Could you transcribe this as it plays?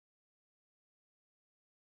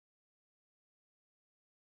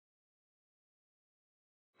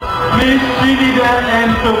Miss Trinidad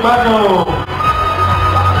and Tobago.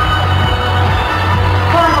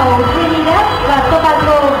 Hoa hậu Trinidad và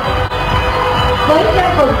Tobago với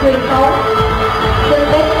trang phục truyền thống được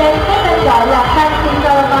biết đến với tên gọi là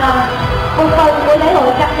Festival, một phần của lễ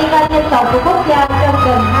hội Carnival nhân tộc của quốc gia trong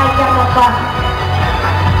gần 200 năm qua.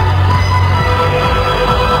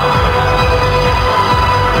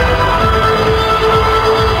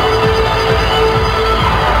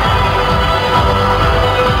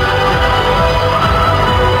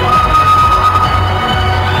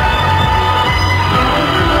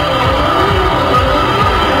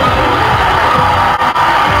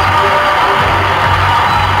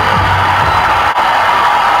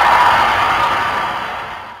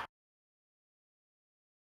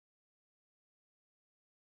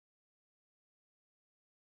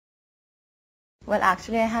 Well,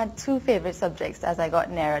 actually, I had two favorite subjects as I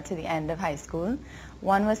got nearer to the end of high school.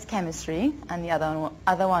 One was chemistry, and the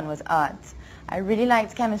other one was art. I really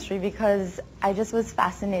liked chemistry because I just was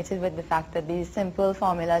fascinated with the fact that these simple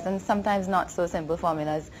formulas, and sometimes not so simple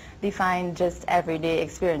formulas, define just everyday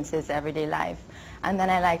experiences, everyday life. And then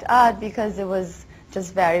I liked art because it was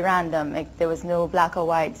just very random. There was no black or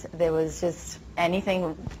white. There was just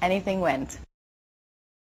anything went.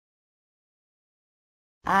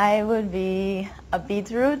 I would be a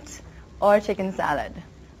beetroot or chicken salad,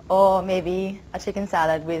 or maybe a chicken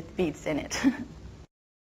salad with beets in it.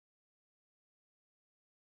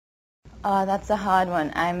 Oh, that's a hard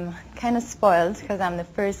one. I'm kind of spoiled because I'm the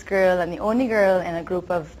first girl and the only girl in a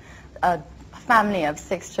group of a family of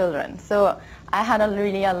 6 children. So I had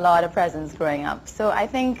really a lot of presents growing up. So I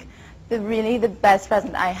think the best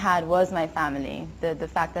present I had was my family. The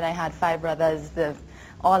fact that I had 5 brothers,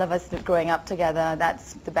 all of us growing up together,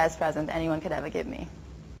 that's the best present anyone could ever give me.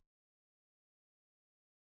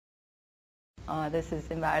 Oh, this is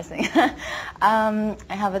embarrassing. I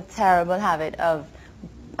have a terrible habit of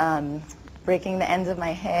breaking the ends of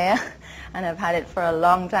my hair, and I've had it for a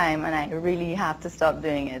long time, and I really have to stop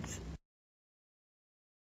doing it.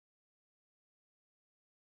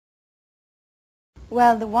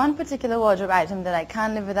 Well, the one particular wardrobe item that I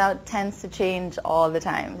can't live without tends to change all the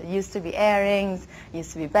time. It used to be earrings,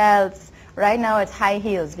 used to be belts. Right now it's high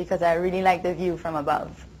heels because I really like the view from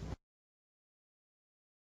above.